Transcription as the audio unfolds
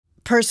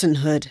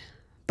Personhood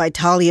by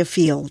Talia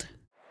Field.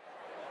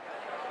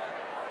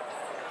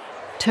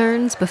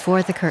 Turns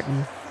before the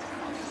curtain.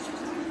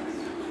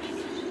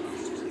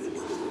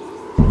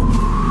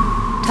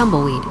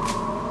 Tumbleweed.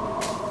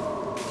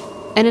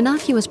 An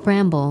innocuous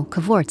bramble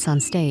cavorts on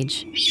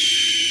stage.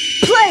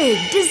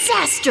 Plague,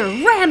 disaster,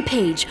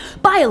 rampage,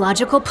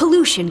 biological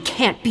pollution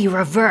can't be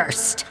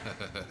reversed.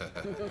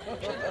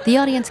 The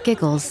audience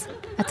giggles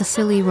at the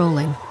silly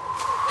rolling.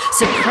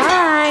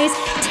 Surprise!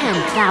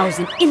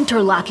 10,000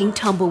 interlocking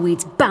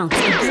tumbleweeds bounce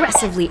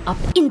aggressively up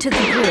into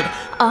the grid,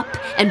 up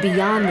and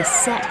beyond the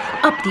set,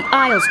 up the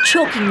aisles,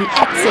 choking the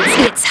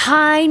exits. It's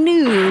high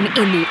noon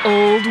in the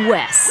Old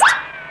West.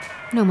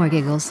 No more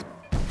giggles.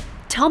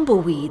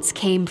 Tumbleweeds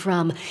came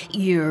from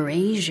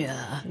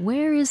Eurasia.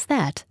 Where is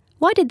that?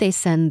 Why did they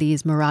send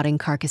these marauding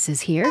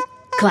carcasses here?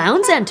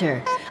 Clowns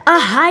enter. A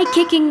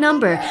high-kicking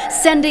number,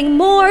 sending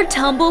more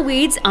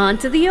tumbleweeds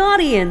onto the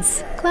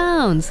audience.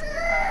 Clowns.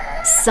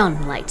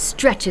 Sunlight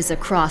stretches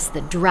across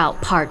the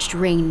drought-parched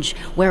range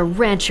where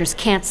ranchers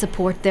can't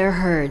support their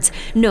herds.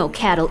 No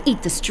cattle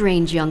eat the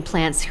strange young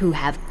plants who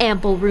have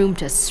ample room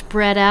to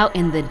spread out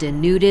in the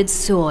denuded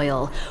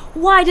soil.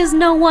 Why does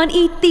no one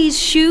eat these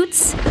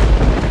shoots?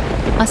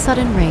 A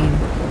sudden rain,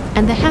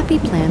 and the happy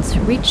plants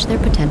reach their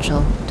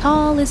potential,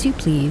 tall as you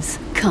please.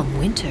 Come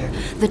winter,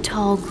 the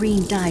tall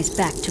green dies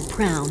back to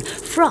brown.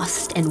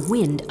 Frost and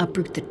wind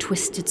uproot the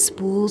twisted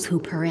spools who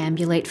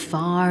perambulate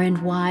far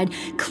and wide,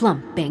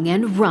 clumping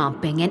and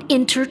romping and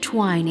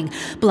intertwining,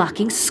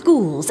 blocking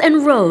schools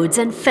and roads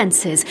and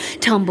fences.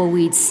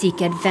 Tumbleweeds seek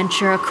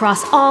adventure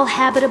across all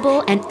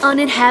habitable and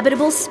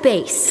uninhabitable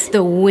space.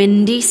 The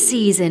windy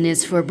season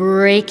is for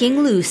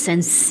breaking loose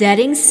and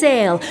setting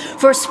sail,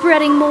 for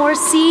spreading more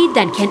seed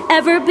than can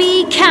ever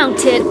be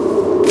counted.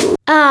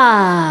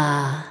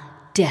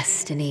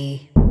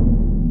 Destiny.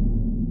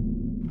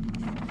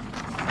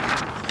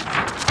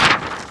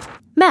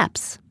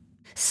 Maps.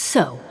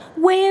 So,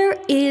 where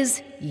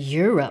is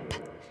Europe?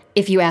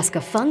 If you ask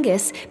a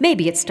fungus,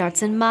 maybe it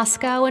starts in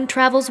Moscow and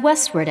travels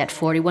westward at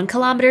 41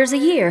 kilometers a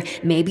year.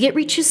 Maybe it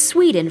reaches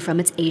Sweden from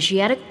its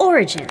Asiatic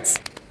origins.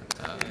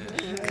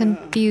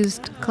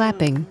 Confused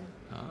clapping.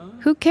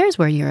 Who cares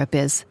where Europe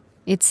is?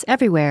 It's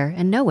everywhere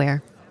and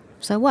nowhere.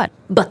 So what?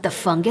 But the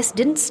fungus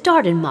didn't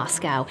start in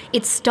Moscow.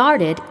 It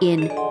started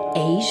in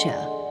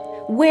Asia.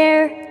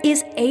 Where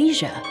is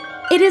Asia?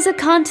 It is a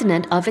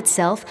continent of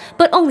itself,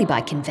 but only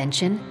by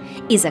convention.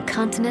 Is a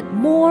continent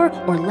more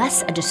or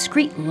less a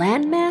discrete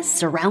landmass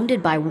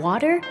surrounded by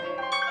water?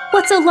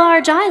 What's a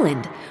large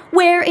island?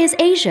 Where is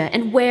Asia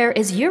and where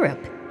is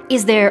Europe?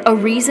 Is there a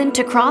reason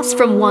to cross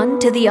from one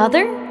to the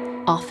other?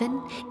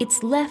 Often,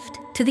 it's left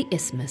to the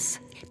isthmus.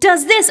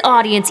 Does this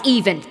audience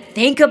even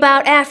think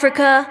about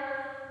Africa?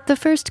 The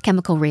first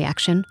chemical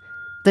reaction,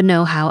 the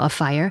know-how of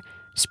fire,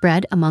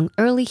 spread among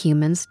early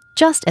humans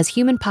just as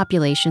human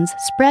populations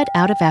spread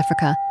out of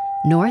Africa,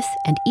 north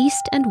and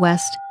east and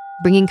west,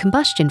 bringing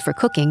combustion for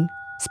cooking,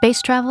 space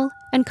travel,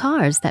 and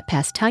cars that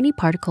pass tiny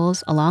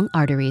particles along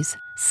arteries.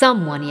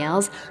 Someone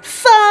yells,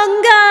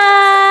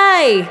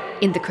 "Fungi!"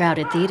 in the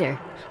crowded theater.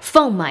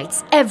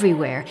 Fomites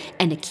everywhere,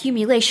 an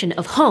accumulation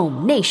of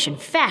home, nation,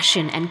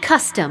 fashion, and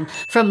custom.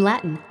 From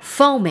Latin,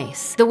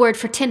 fomes, the word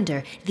for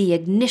tinder, the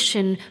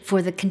ignition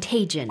for the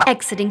contagion.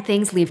 Exiting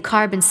things leave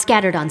carbon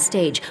scattered on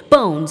stage.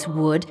 Bones,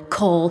 wood,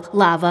 coal,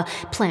 lava.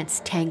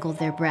 Plants tangle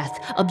their breath,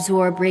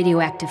 absorb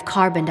radioactive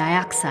carbon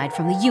dioxide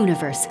from the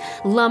universe.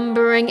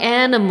 Lumbering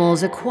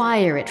animals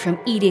acquire it from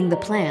eating the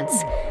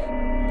plants.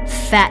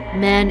 Fat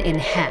men in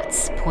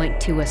hats point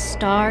to a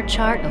star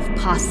chart of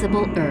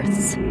possible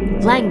Earths.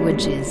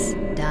 Languages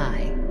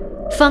die.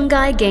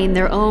 Fungi gain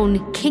their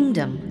own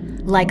kingdom,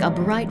 like a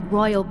bright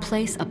royal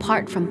place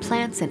apart from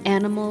plants and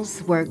animals,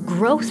 where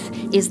growth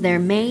is their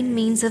main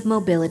means of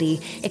mobility,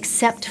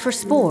 except for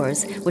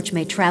spores, which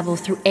may travel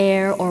through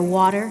air or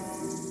water.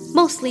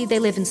 Mostly they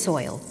live in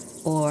soil,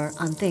 or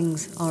on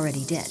things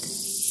already dead.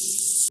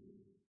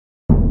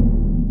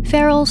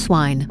 Feral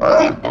swine.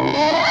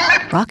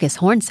 Raucous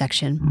horn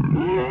section.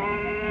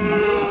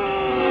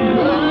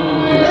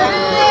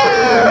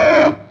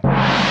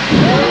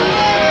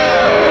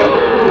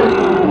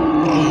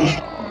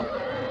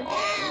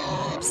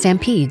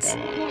 Stampedes.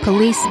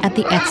 Police at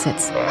the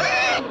exits.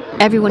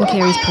 Everyone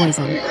carries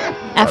poison.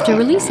 After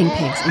releasing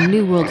pigs in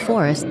New World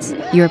forests,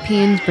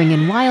 Europeans bring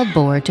in wild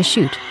boar to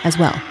shoot as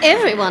well.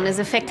 Everyone is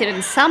affected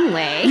in some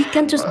way. We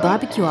can just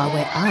barbecue our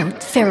way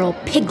out. Feral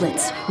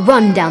piglets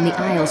run down the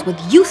aisles with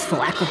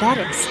youthful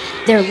acrobatics.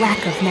 Their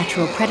lack of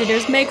natural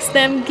predators makes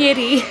them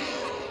giddy.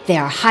 They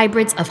are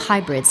hybrids of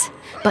hybrids.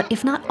 But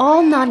if not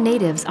all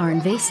non-natives are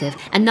invasive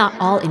and not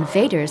all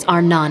invaders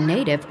are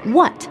non-native,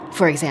 what,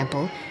 for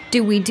example,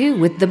 do we do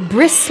with the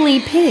bristly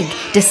pig,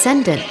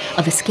 descendant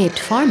of escaped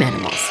farm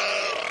animals?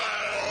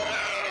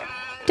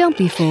 Don't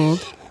be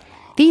fooled.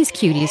 These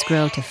cuties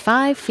grow to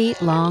 5 feet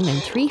long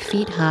and 3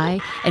 feet high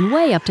and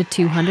weigh up to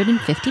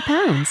 250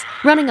 pounds.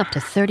 Running up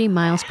to 30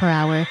 miles per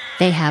hour,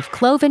 they have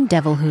cloven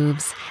devil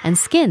hooves and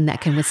skin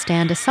that can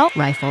withstand assault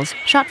rifles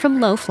shot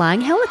from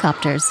low-flying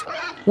helicopters.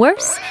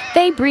 Worse,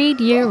 they breed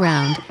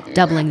year-round,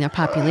 doubling their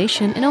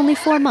population in only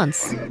 4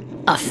 months.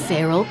 A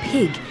feral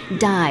pig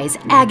dies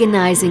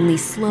agonizingly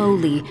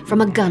slowly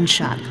from a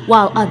gunshot,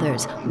 while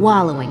others,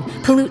 wallowing,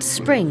 pollute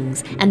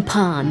springs and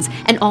ponds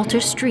and alter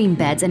stream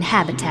beds and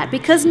habitat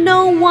because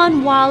no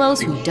one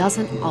wallows who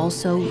doesn't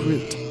also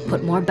root.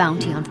 Put more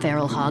bounty on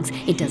feral hogs,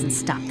 it doesn't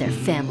stop their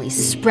families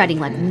spreading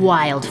like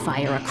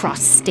wildfire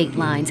across state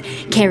lines,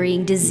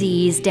 carrying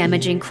disease,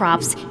 damaging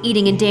crops,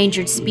 eating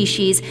endangered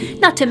species,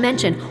 not to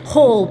mention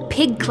whole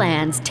pig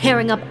clans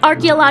tearing up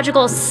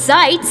archaeological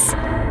sites.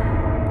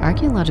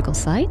 Archaeological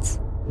sites?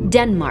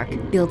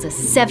 Denmark builds a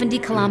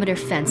 70-kilometer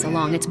fence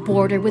along its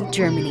border with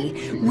Germany.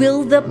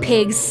 Will the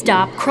pigs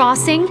stop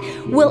crossing?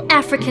 Will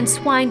African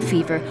swine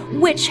fever,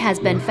 which has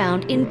been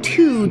found in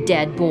 2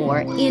 dead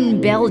boar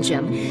in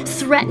Belgium,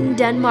 threaten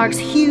Denmark's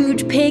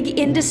huge pig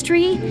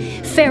industry?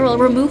 Feral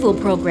removal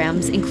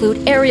programs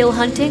include aerial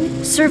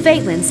hunting,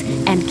 surveillance,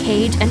 and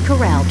cage and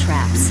corral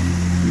traps.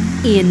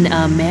 In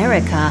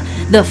America,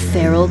 the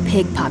feral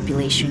pig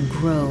population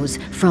grows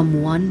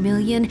from 1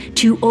 million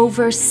to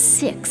over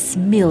 6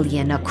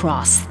 million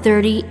across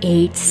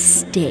 38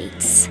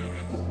 states.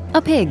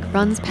 A pig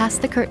runs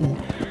past the curtain,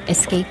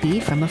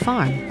 escapee from a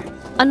farm.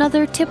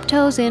 Another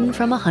tiptoes in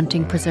from a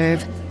hunting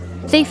preserve.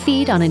 They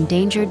feed on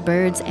endangered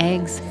birds'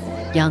 eggs,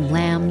 young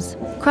lambs,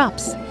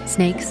 crops,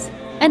 snakes,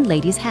 and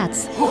ladies'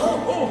 hats.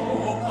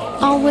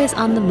 Always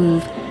on the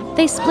move,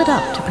 they split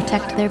up to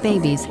protect their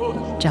babies,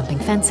 jumping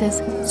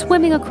fences,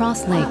 swimming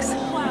across lakes,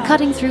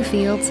 cutting through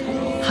fields,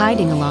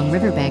 hiding along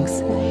riverbanks,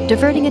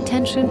 diverting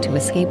attention to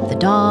escape the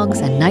dogs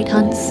and night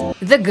hunts.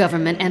 The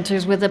government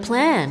enters with a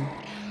plan.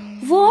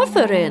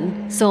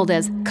 Warfarin, sold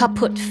as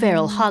kaput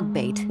feral hog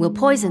bait, will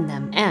poison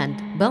them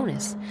and,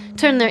 bonus,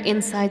 turn their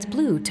insides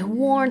blue to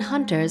warn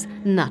hunters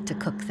not to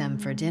cook them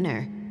for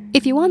dinner.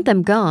 If you want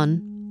them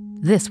gone,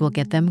 this will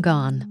get them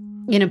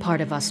gone. In a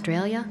part of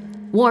Australia,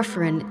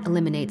 warfarin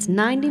eliminates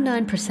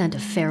 99%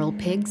 of feral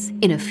pigs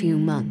in a few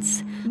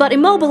months. But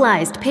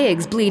immobilized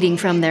pigs bleeding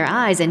from their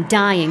eyes and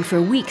dying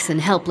for weeks in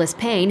helpless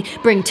pain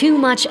bring too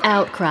much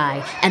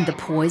outcry, and the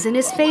poison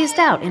is phased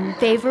out in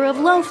favor of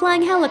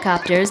low-flying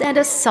helicopters and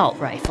assault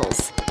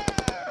rifles.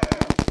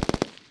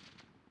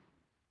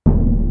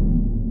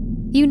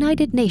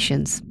 United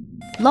Nations.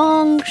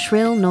 Long,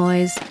 shrill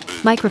noise,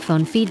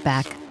 microphone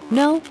feedback.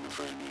 No,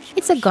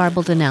 it's a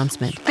garbled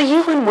announcement. The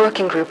UN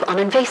Working Group on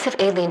Invasive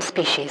Alien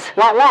Species.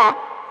 Wah wah,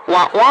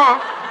 wah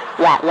wah,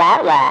 wah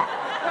wah wah.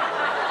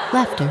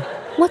 Laughter.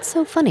 What's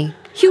so funny?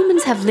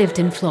 Humans have lived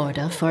in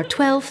Florida for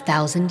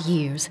 12,000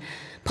 years.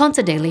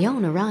 Ponce de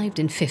Leon arrived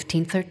in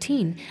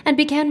 1513 and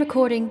began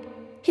recording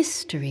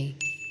history.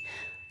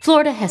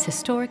 Florida has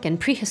historic and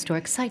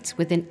prehistoric sites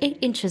within 8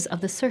 inches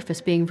of the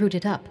surface being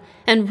rooted up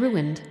and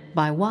ruined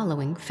by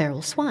wallowing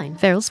feral swine.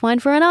 Feral swine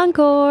for an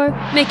encore.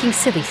 Making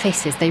silly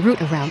faces, they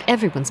root around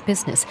everyone's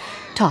business,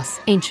 toss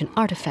ancient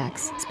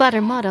artifacts,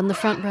 splatter mud on the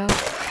front row,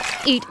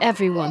 eat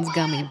everyone's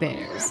gummy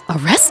bears.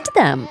 Arrest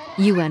them!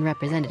 UN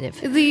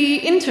representative. The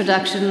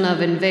introduction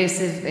of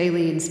invasive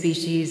alien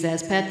species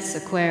as pets,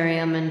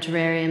 aquarium and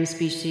terrarium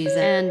species,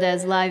 and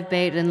as live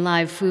bait and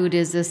live food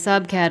is a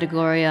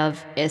subcategory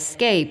of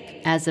escape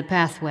as a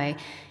pathway.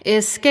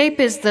 Escape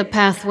is the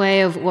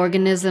pathway of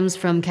organisms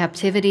from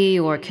captivity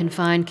or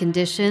confined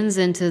conditions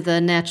into the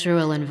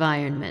natural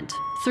environment.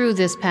 Through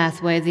this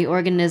pathway, the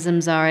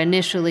organisms are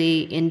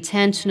initially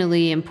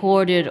intentionally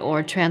imported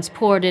or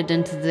transported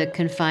into the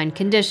confined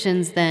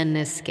conditions, then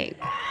escape.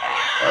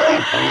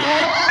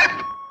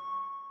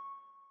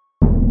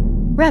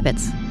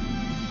 Rabbits.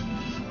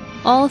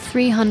 All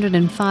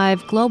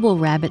 305 global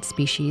rabbit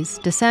species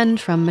descend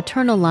from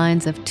maternal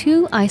lines of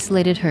 2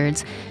 isolated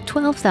herds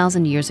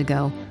 12,000 years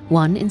ago,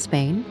 one in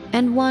Spain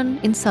and one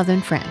in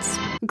southern France.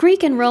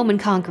 Greek and Roman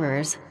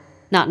conquerors,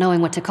 not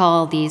knowing what to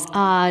call these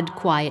odd,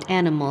 quiet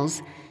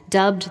animals,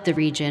 dubbed the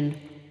region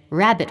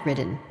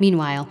rabbit-ridden.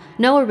 Meanwhile,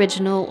 no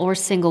original or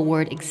single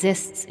word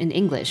exists in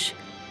English.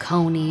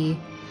 Coney,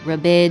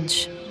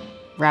 rabbidge,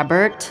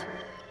 rabbert,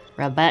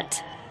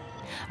 rabbet,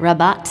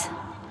 rabat,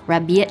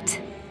 rabiet.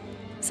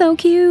 So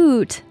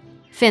cute!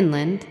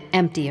 Finland,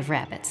 empty of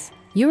rabbits.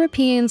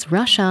 Europeans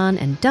rush on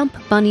and dump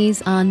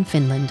bunnies on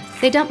Finland.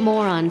 They dump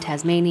more on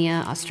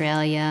Tasmania,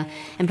 Australia,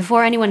 and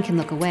before anyone can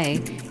look away,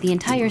 the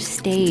entire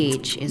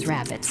stage is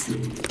rabbits,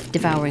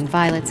 devouring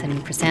violets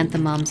and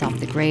chrysanthemums off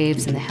the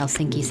graves in the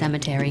Helsinki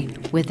cemetery.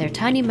 With their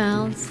tiny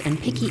mouths and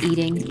picky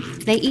eating,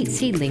 they eat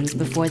seedlings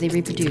before they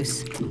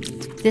reproduce.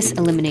 This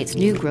eliminates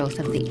new growth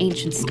of the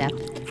ancient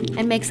steppe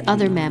and makes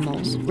other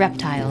mammals,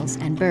 reptiles,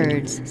 and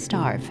birds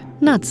starve.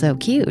 Not so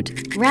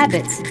cute.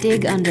 Rabbits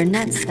dig under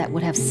nets that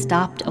would have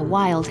stopped a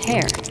wild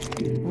hare.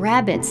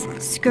 Rabbits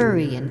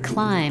scurry and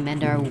climb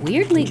and are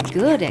weirdly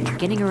good at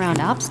getting around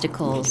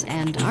obstacles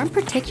and aren't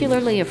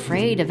particularly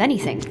afraid of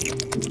anything.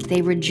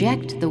 They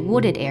reject the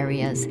wooded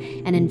areas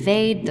and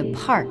invade the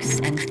parks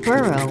and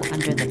burrow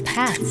under the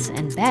paths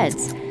and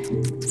beds.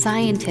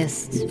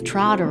 Scientists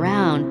trot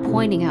around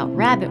pointing out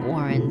rabbit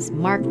warrens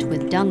marked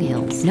with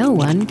dunghills. No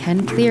one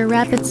can clear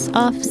rabbits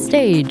off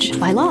stage.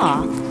 By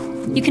law,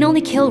 you can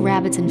only kill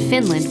rabbits in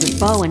Finland with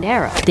bow and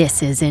arrow.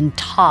 This is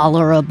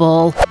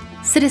intolerable.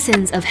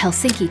 Citizens of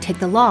Helsinki take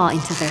the law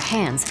into their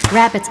hands.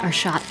 Rabbits are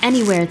shot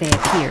anywhere they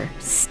appear,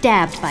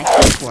 stabbed by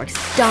pitchforks,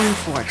 dung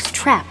forks,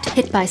 trapped,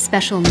 hit by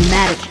special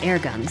pneumatic air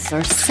guns,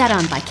 or set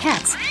on by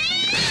cats.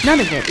 None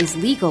of it is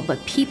legal,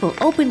 but people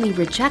openly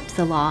reject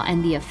the law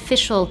and the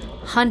official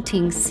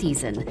hunting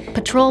season.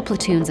 Patrol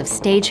platoons of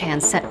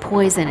stagehands set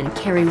poison and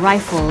carry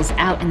rifles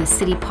out in the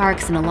city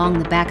parks and along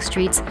the back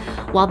streets,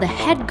 while the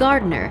head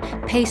gardener,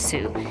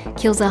 Pesu,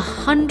 kills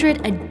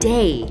 100 a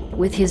day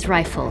with his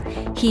rifle.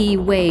 He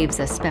waives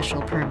a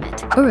special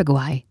permit.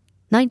 Uruguay,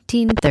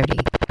 1930.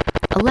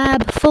 A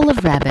lab full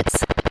of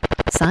rabbits.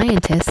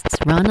 Scientists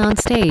run on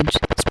stage,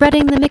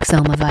 spreading the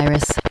myxoma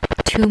virus.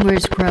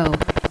 Tumors grow,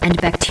 and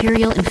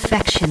bacterial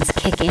infections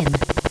kick in.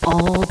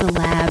 All the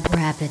lab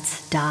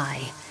rabbits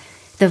die.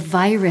 The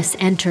virus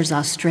enters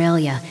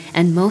Australia,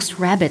 and most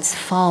rabbits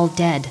fall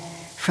dead,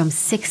 from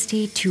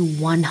 60 to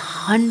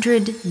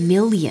 100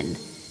 million.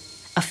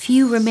 A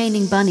few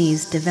remaining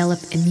bunnies develop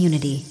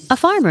immunity. A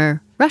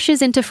farmer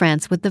rushes into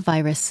France with the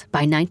virus.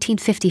 By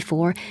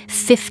 1954,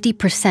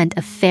 50%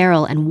 of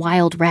feral and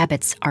wild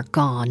rabbits are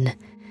gone.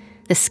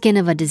 The skin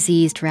of a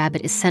diseased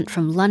rabbit is sent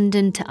from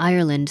London to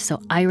Ireland so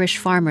Irish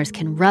farmers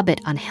can rub it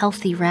on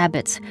healthy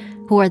rabbits,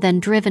 who are then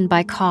driven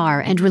by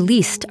car and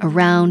released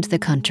around the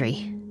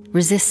country.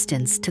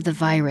 Resistance to the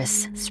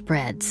virus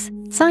spreads.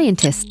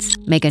 Scientists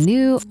make a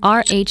new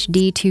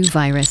RHD2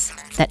 virus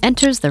that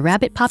enters the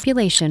rabbit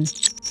population.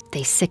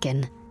 They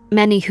sicken.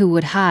 Many who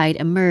would hide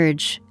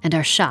emerge and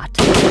are shot.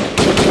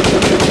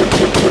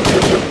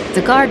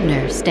 The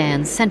gardener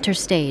stands center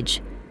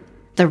stage.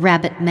 The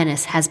rabbit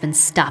menace has been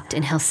stopped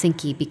in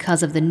Helsinki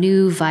because of the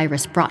new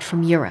virus brought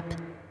from Europe,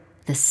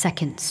 the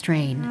second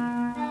strain.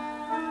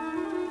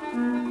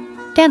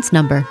 Dance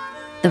number.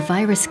 The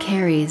virus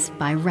carries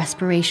by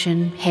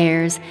respiration,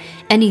 hairs,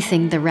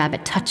 anything the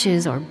rabbit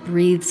touches or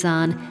breathes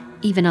on,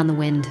 even on the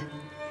wind.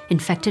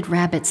 Infected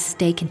rabbits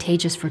stay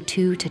contagious for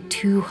 2 to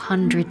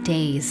 200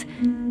 days.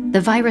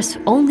 The virus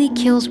only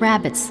kills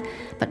rabbits,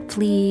 but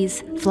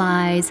fleas,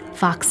 flies,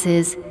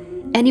 foxes,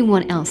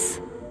 anyone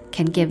else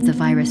can give the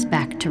virus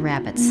back to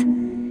rabbits.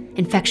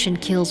 Infection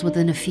kills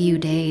within a few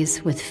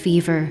days with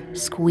fever,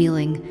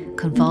 squealing,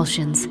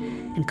 convulsions,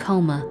 and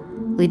coma,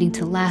 leading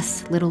to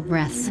last little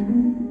breaths.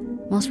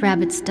 Most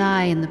rabbits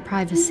die in the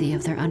privacy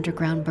of their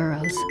underground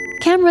burrows.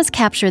 Cameras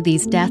capture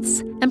these deaths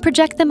and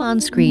project them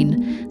on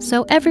screen,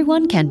 so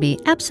everyone can be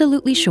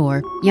absolutely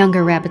sure.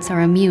 Younger rabbits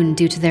are immune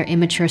due to their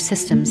immature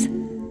systems.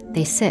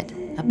 They sit,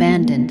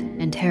 abandoned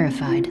and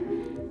terrified.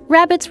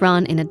 Rabbits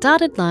run in a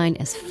dotted line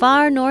as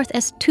far north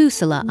as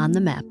Tuusula on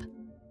the map.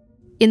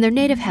 In their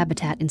native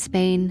habitat in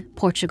Spain,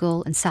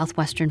 Portugal, and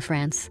southwestern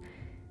France,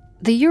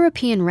 the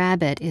European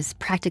rabbit is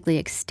practically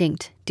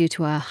extinct due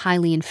to a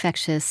highly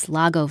infectious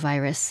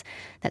Lagovirus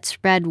that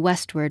spread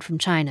westward from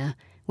China,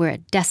 where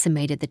it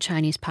decimated the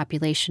Chinese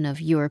population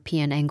of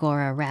European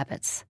Angora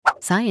rabbits.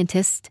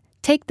 Scientists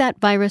take that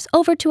virus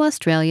over to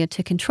Australia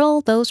to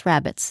control those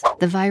rabbits.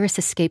 The virus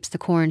escapes the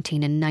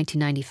quarantine in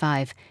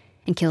 1995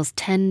 and kills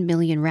 10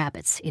 million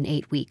rabbits in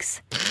 8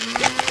 weeks.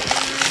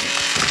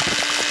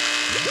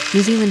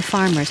 New Zealand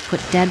farmers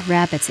put dead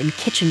rabbits in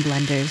kitchen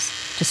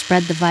blenders to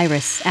spread the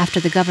virus after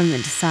the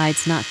government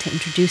decides not to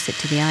introduce it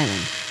to the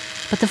island.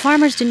 But the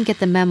farmers didn't get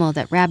the memo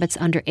that rabbits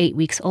under 8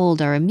 weeks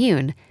old are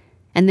immune,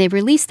 and they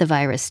release the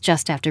virus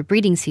just after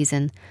breeding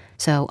season,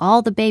 so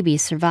all the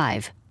babies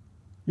survive.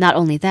 Not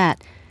only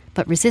that,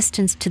 but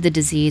resistance to the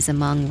disease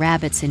among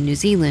rabbits in New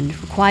Zealand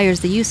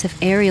requires the use of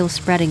aerial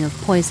spreading of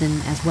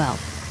poison as well.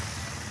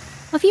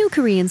 A few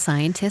Korean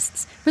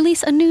scientists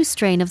release a new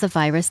strain of the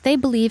virus they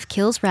believe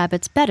kills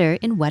rabbits better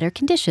in wetter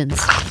conditions.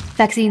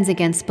 Vaccines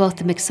against both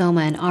the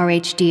myxoma and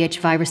RHDH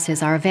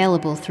viruses are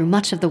available through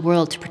much of the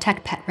world to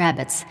protect pet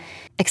rabbits,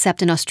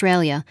 except in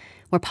Australia,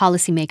 where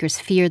policymakers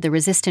fear the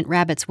resistant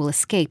rabbits will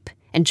escape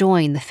and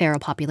join the feral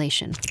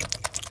population.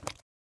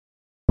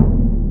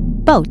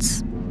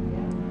 Boats.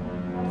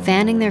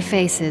 Fanning their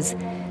faces,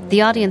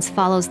 the audience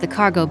follows the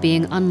cargo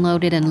being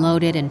unloaded and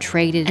loaded and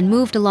traded and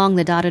moved along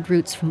the dotted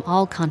routes from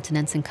all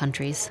continents and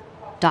countries,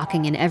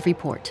 docking in every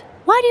port.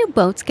 Why do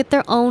boats get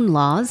their own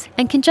laws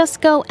and can just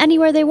go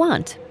anywhere they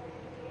want?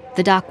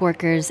 The dock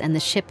workers and the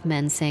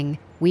shipmen sing,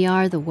 "We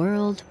are the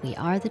world, we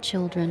are the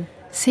children."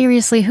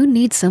 Seriously, who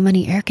needs so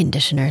many air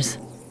conditioners?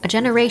 A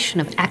generation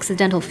of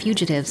accidental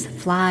fugitives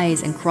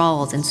flies and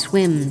crawls and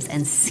swims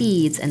and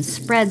seeds and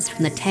spreads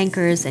from the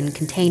tankers and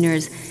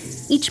containers,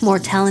 each more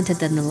talented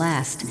than the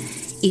last,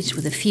 each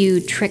with a few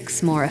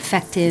tricks more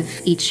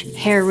effective, each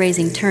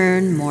hair-raising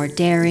turn more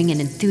daring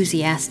and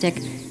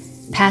enthusiastic,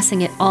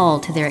 passing it all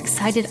to their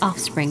excited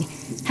offspring,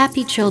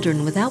 happy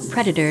children without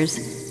predators,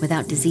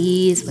 without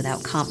disease,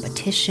 without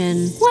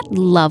competition. What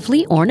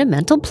lovely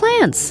ornamental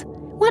plants!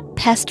 What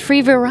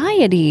pest-free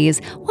varieties!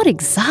 What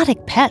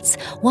exotic pets!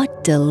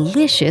 What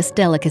delicious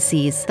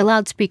delicacies! The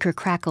loudspeaker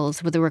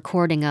crackles with a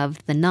recording of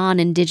the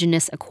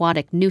Non-Indigenous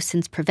Aquatic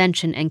Nuisance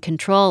Prevention and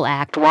Control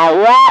Act.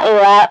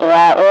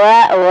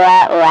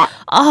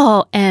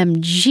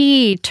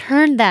 OMG,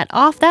 turn that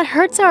off. That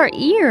hurts our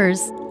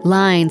ears.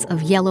 Lines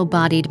of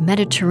yellow-bodied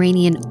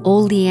Mediterranean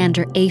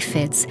oleander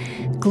aphids,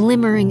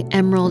 glimmering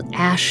emerald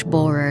ash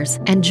borers,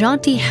 and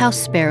jaunty house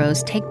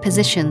sparrows take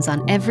positions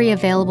on every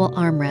available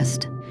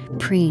armrest.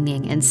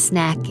 Preening and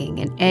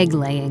snacking and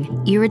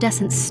egg-laying,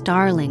 iridescent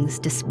starlings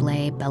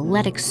display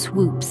balletic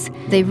swoops.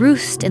 They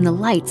roost in the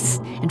lights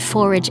and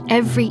forage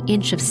every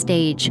inch of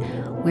stage,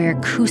 where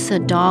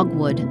Kusa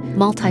dogwood,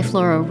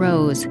 multiflora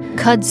rose,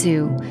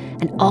 kudzu,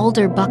 and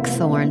alder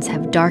buckthorns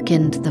have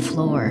darkened the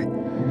floor.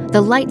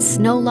 The lights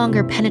no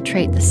longer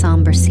penetrate the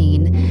somber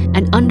scene,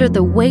 and under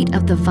the weight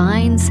of the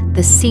vines,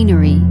 the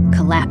scenery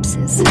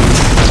collapses.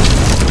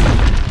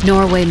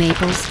 Norway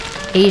maples,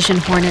 Asian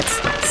hornets,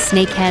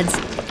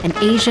 snakeheads, and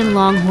Asian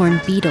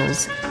longhorn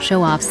beetles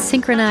show off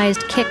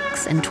synchronized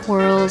kicks and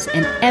twirls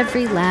in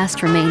every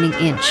last remaining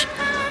inch.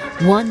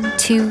 1,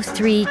 2,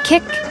 3,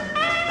 kick!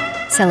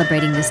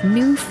 Celebrating this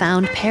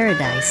newfound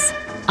paradise.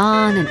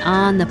 On and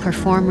on the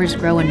performers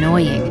grow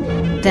annoying,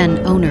 then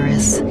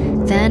onerous,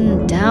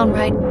 then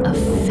downright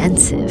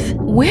offensive.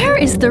 Where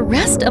is the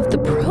rest of the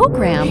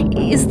program?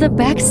 Is the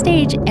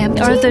backstage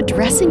empty? Are the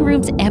dressing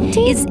rooms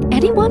empty? Is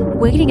anyone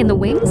waiting in the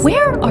wings?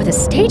 Where are the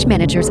stage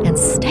managers and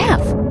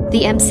staff?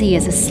 The MC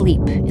is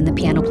asleep in the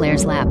piano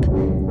player's lap.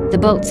 The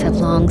boats have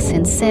long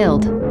since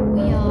sailed.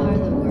 We are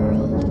the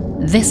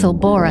world. This'll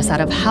bore us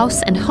out of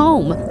house and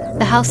home.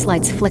 The house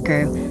lights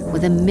flicker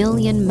with a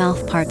million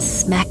mouthparts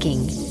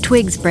smacking,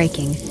 twigs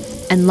breaking,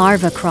 and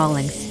larvae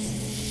crawling,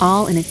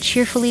 all in a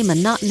cheerfully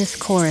monotonous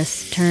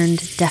chorus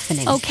turned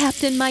deafening. Oh,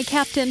 Captain, my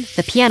Captain.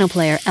 The piano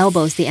player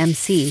elbows the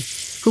MC,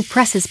 who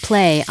presses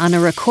play on a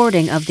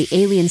recording of the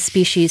Alien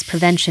Species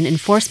Prevention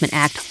Enforcement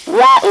Act.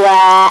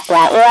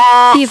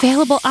 The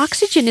available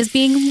oxygen is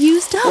being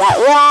used up.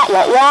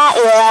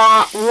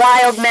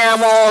 Wild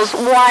mammals,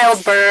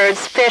 wild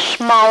birds, fish,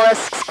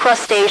 mollusks,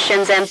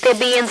 crustaceans,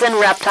 amphibians, and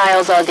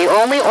reptiles are the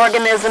only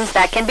organisms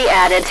that can be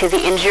added to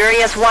the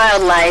injurious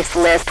wildlife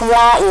list.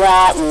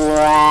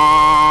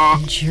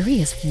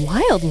 Injurious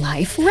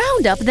wildlife?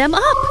 Round up them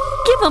up.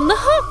 Give them the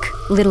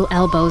hook. Little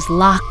elbows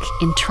lock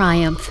in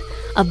triumph.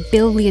 A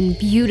billion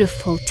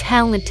beautiful,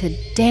 talented,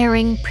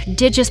 daring,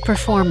 prodigious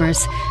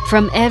performers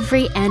from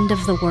every end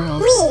of the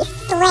world. We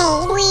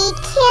slayed, we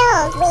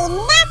killed, we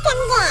knocked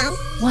them dead.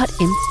 What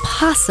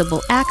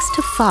impossible acts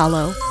to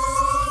follow.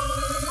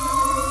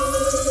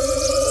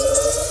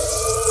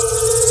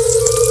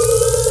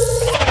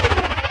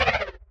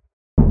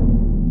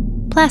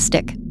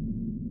 Plastic.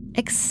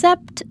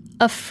 Except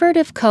a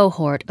furtive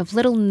cohort of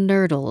little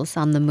nurdles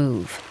on the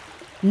move.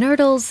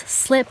 Nurdles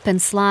slip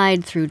and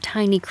slide through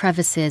tiny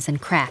crevices and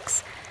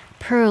cracks,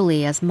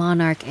 pearly as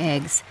monarch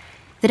eggs.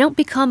 They don't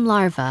become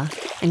larvae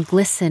and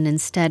glisten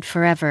instead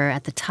forever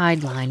at the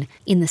tide line,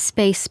 in the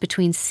space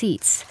between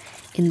seats,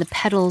 in the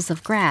petals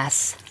of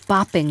grass,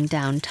 bopping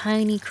down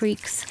tiny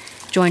creeks,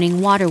 joining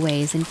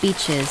waterways and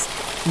beaches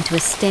into a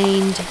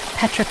stained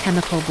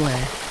petrochemical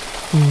blur.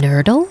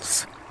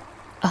 Nurdles?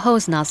 A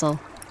hose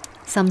nozzle.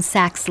 Some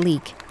sacks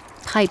leak.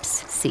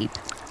 Pipes seep.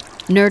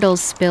 Nurdles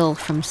spill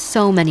from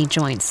so many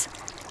joints.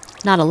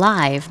 Not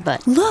alive,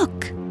 but...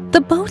 Look! The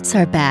boats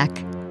are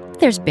back.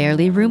 There's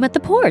barely room at the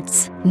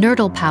ports.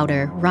 Nurdle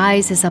powder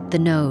rises up the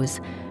nose.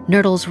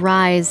 Nurdles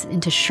rise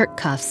into shirt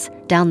cuffs,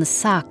 down the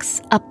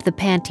socks, up the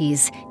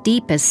panties,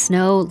 deep as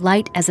snow,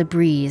 light as a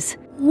breeze.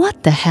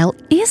 What the hell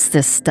is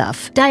this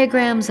stuff?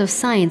 Diagrams of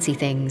sciencey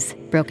things.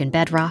 Broken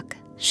bedrock,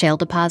 shale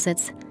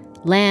deposits,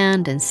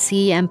 land and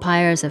sea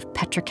empires of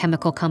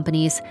petrochemical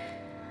companies.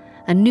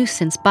 A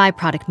nuisance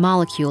byproduct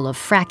molecule of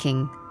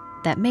fracking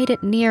that made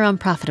it near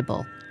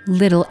unprofitable.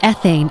 Little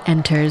ethane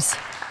enters.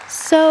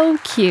 So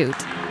cute.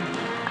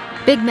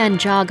 Big men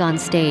jog on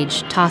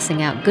stage,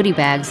 tossing out goodie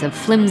bags of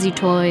flimsy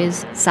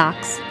toys,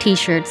 socks,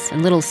 t-shirts,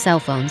 and little cell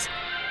phones.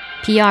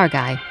 PR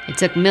guy. It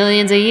took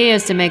millions of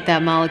years to make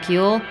that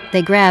molecule.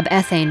 They grab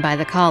ethane by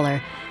the collar,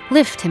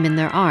 lift him in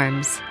their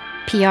arms.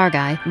 PR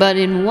guy. But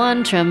in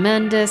one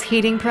tremendous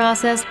heating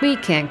process, we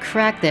can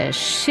crack the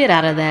shit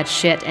out of that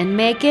shit and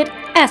make it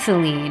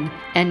ethylene.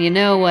 And you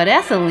know what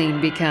ethylene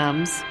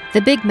becomes?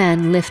 The big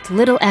men lift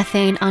little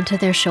ethane onto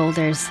their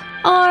shoulders.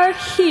 Our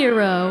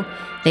hero.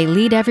 They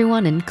lead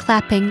everyone in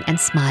clapping and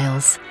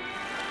smiles.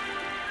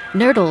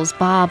 Nurdles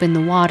bob in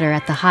the water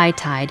at the high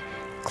tide,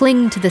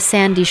 cling to the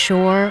sandy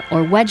shore,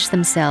 or wedge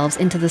themselves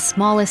into the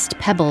smallest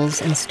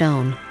pebbles and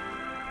stone.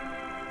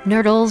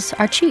 Nurdles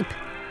are cheap.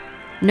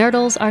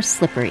 Nurdles are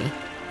slippery.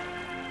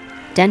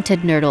 Dented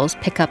nurdles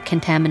pick up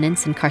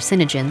contaminants and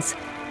carcinogens.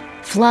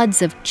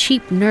 Floods of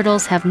cheap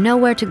nurdles have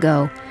nowhere to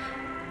go.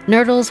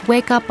 Nurdles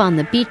wake up on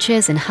the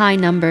beaches in high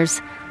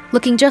numbers,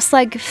 looking just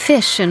like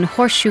fish and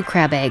horseshoe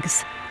crab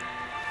eggs.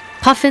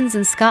 Puffins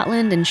in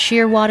Scotland and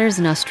shearwaters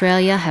in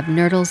Australia have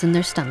nurdles in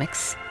their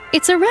stomachs.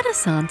 It's a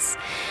renaissance.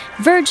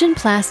 Virgin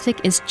plastic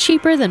is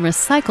cheaper than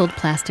recycled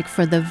plastic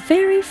for the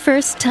very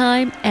first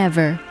time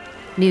ever.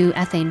 New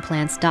ethane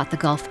plants dot the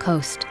Gulf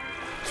Coast,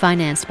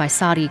 financed by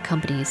Saudi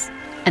companies,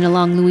 and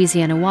along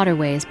Louisiana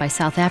waterways by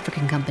South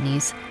African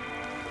companies.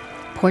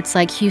 Ports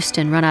like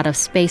Houston run out of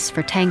space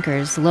for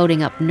tankers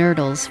loading up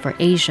nurdles for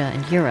Asia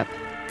and Europe.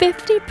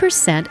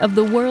 50% of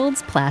the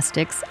world's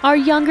plastics are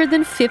younger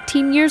than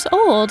 15 years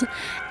old.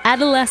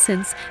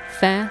 Adolescents,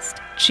 fast,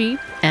 cheap,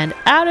 and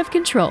out of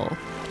control.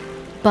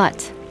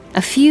 But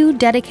a few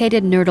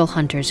dedicated nurdle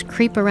hunters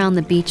creep around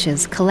the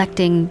beaches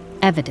collecting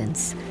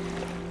evidence.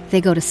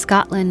 They go to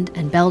Scotland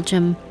and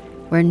Belgium,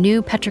 where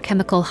new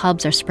petrochemical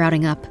hubs are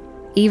sprouting up.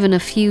 Even a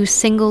few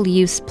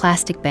single-use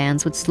plastic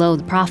bans would slow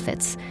the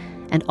profits,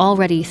 and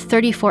already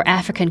 34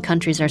 African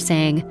countries are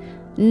saying,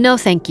 "No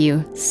thank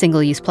you,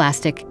 single-use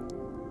plastic."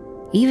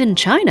 Even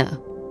China,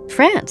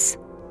 France.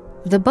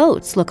 The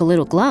boats look a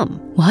little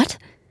glum. What?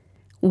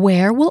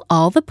 Where will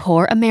all the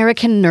poor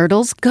American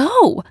nurdles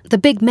go? The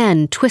big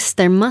men twist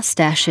their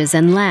mustaches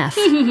and laugh.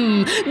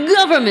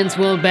 Governments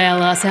will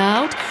bail us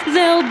out.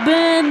 They'll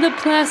ban the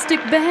plastic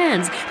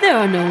bans. There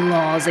are no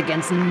laws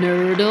against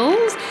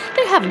nurdles.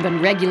 They haven't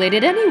been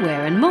regulated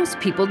anywhere, and most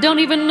people don't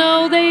even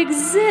know they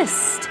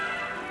exist.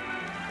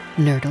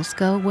 Nurdles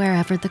go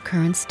wherever the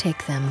currents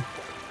take them.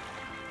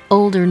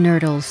 Older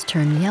nurdles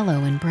turn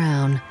yellow and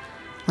brown,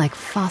 like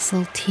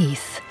fossil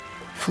teeth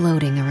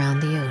floating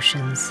around the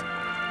oceans.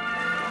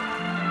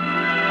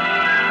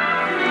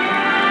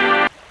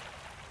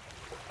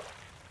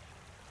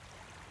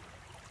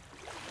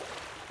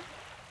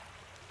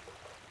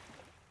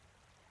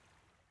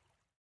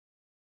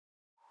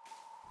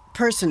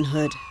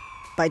 Personhood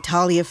by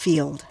Talia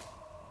Field.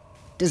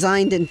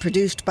 Designed and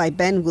produced by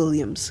Ben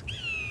Williams.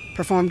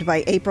 Performed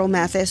by April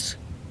Mathis,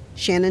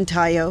 Shannon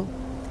Tayo,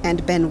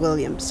 and Ben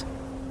Williams.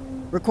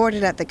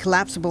 Recorded at the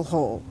Collapsible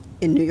Hole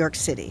in New York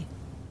City.